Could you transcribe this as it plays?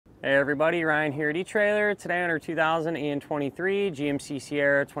Hey everybody, Ryan here at eTrailer. Today on our 2023 GMC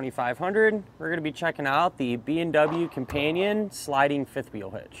Sierra 2500, we're going to be checking out the B&W Companion sliding fifth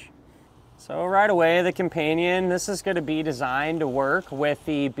wheel hitch. So right away, the Companion, this is going to be designed to work with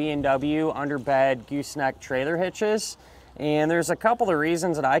the B&W Underbed Gooseneck trailer hitches. And there's a couple of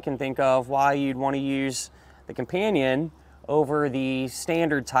reasons that I can think of why you'd want to use the Companion over the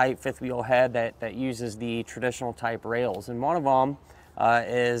standard type fifth wheel head that uses the traditional type rails. And one of them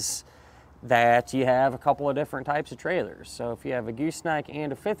is that you have a couple of different types of trailers. So if you have a gooseneck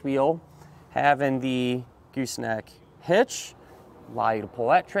and a fifth wheel, having the gooseneck hitch allow you to pull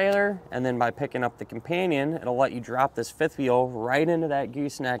that trailer, and then by picking up the Companion, it'll let you drop this fifth wheel right into that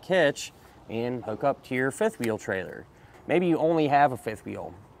gooseneck hitch and hook up to your fifth wheel trailer. Maybe you only have a fifth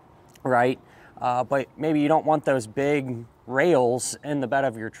wheel, right? But maybe you don't want those big rails in the bed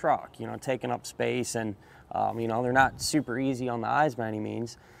of your truck, taking up space, and they're not super easy on the eyes by any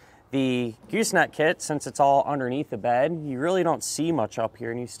means. The gooseneck kit, since it's all underneath the bed, you really don't see much up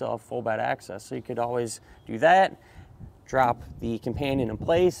here and you still have full bed access. So you could always do that, drop the Companion in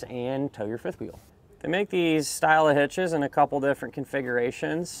place and tow your fifth wheel. They make these style of hitches in a couple different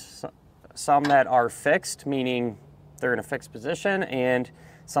configurations. Some that are fixed, meaning they're in a fixed position, and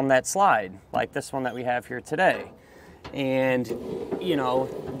some that slide, like this one that we have here today. And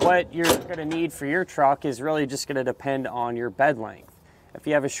what you're going to need for your truck is really just going to depend on your bed length. If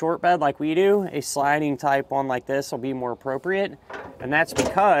you have a short bed like we do, a sliding type one like this will be more appropriate. And that's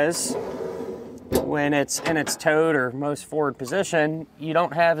because when it's in its towed or most forward position, you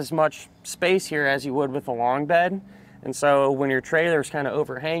don't have as much space here as you would with a long bed. And so when your trailer's kind of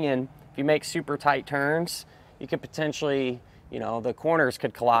overhanging, if you make super tight turns, you could potentially, the corners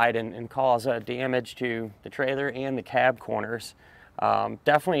could collide and cause damage to the trailer and the cab corners.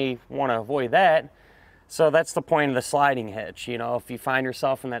 Definitely want to avoid that. So that's the point of the sliding hitch. If you find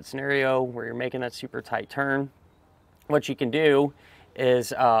yourself in that scenario where you're making that super tight turn, what you can do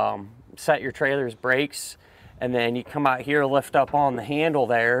is set your trailer's brakes, and then you come out here, lift up on the handle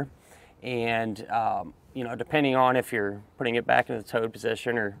there, and depending on if you're putting it back into the towed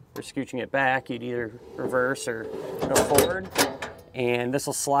position or scooching it back, you'd either reverse or go forward, and this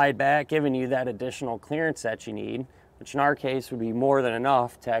will slide back, giving you that additional clearance that you need, which in our case would be more than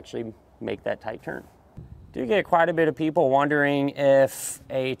enough to actually make that tight turn. Do get quite a bit of people wondering if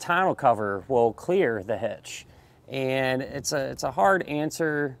a tonneau cover will clear the hitch, and it's a hard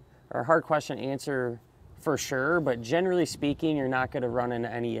answer, or a hard question to answer for sure, but generally speaking, you're not going to run into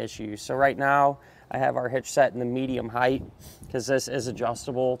any issues. So right now I have our hitch set in the medium height because this is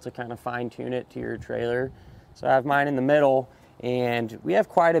adjustable to kind of fine tune it to your trailer. So I have mine in the middle, and we have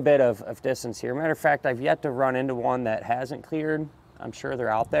quite a bit of distance here. Matter of fact, I've yet to run into one that hasn't cleared. I'm sure they're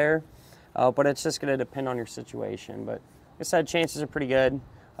out there, but it's just going to depend on your situation. But like I said, chances are pretty good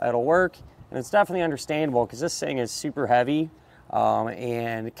it'll work, and it's definitely understandable because this thing is super heavy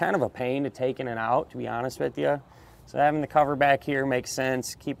and kind of a pain to take in and out, to be honest with you. So having the cover back here makes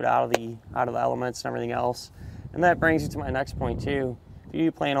sense. Keep it out of the elements and everything else. And that brings you to my next point too. If you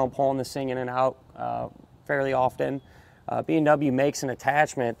do plan on pulling this thing in and out fairly often, B&W makes an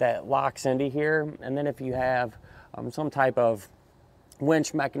attachment that locks into here, and then if you have some type of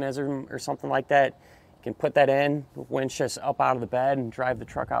winch mechanism or something like that, you can put that in, winch this up out of the bed and drive the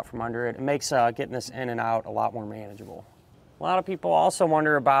truck out from under it. It makes getting this in and out a lot more manageable. A lot of people also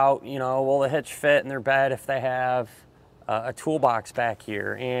wonder about, will the hitch fit in their bed if they have a toolbox back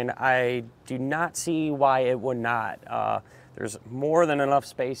here? And I do not see why it would not. There's more than enough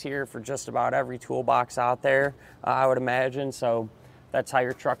space here for just about every toolbox out there, I would imagine. So that's how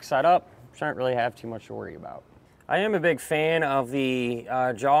your truck's set up. Shouldn't really have too much to worry about. I am a big fan of the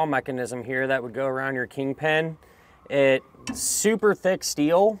jaw mechanism here that would go around your kingpin. It's super thick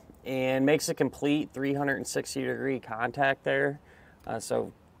steel and makes a complete 360-degree contact there.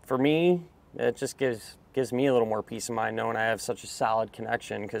 So for me, it just gives me a little more peace of mind knowing I have such a solid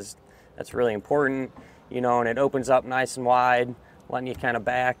connection, because that's really important, and it opens up nice and wide, letting you kind of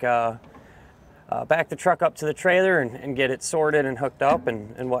back the truck up to the trailer and get it sorted and hooked up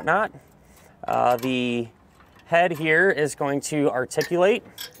and whatnot. The head here is going to articulate,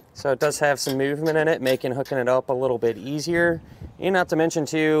 so it does have some movement in it, making hooking it up a little bit easier. And not to mention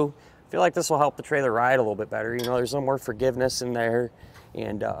too, I feel like this will help the trailer ride a little bit better. There's a little more forgiveness in there,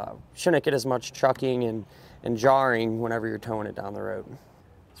 and shouldn't get as much chucking and jarring whenever you're towing it down the road.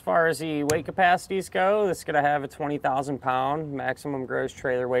 As far as the weight capacities go, this is going to have a 20,000 pound maximum gross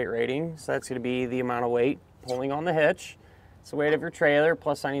trailer weight rating. So that's going to be the amount of weight pulling on the hitch. It's the weight of your trailer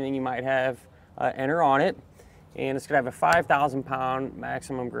plus anything you might have enter on it. And it's going to have a 5,000 pound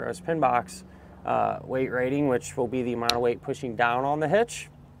maximum gross pin box weight rating, which will be the amount of weight pushing down on the hitch.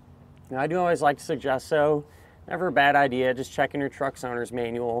 Now, I do always like to suggest, so never a bad idea, just checking your truck's owner's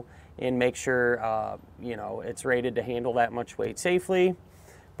manual and make sure, you know, it's rated to handle that much weight safely.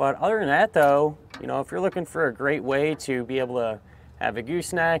 But other than that though, you know, if you're looking for a great way to be able to have a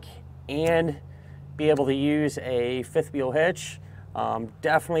gooseneck and be able to use a fifth wheel hitch,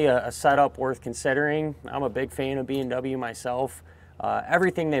 definitely a setup worth considering. I'm a big fan of B&W myself.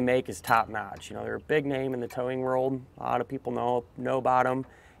 Everything they make is top notch. You know, they're a big name in the towing world. A lot of people know about them,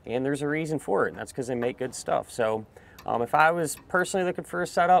 and there's a reason for it, and that's because they make good stuff. So if I was personally looking for a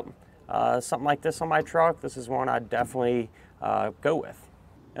setup, something like this on my truck, this is one I'd definitely go with.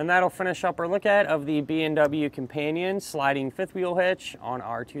 And that'll finish up our look at of the B&W Companion sliding fifth wheel hitch on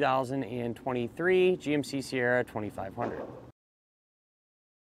our 2023 GMC Sierra 2500.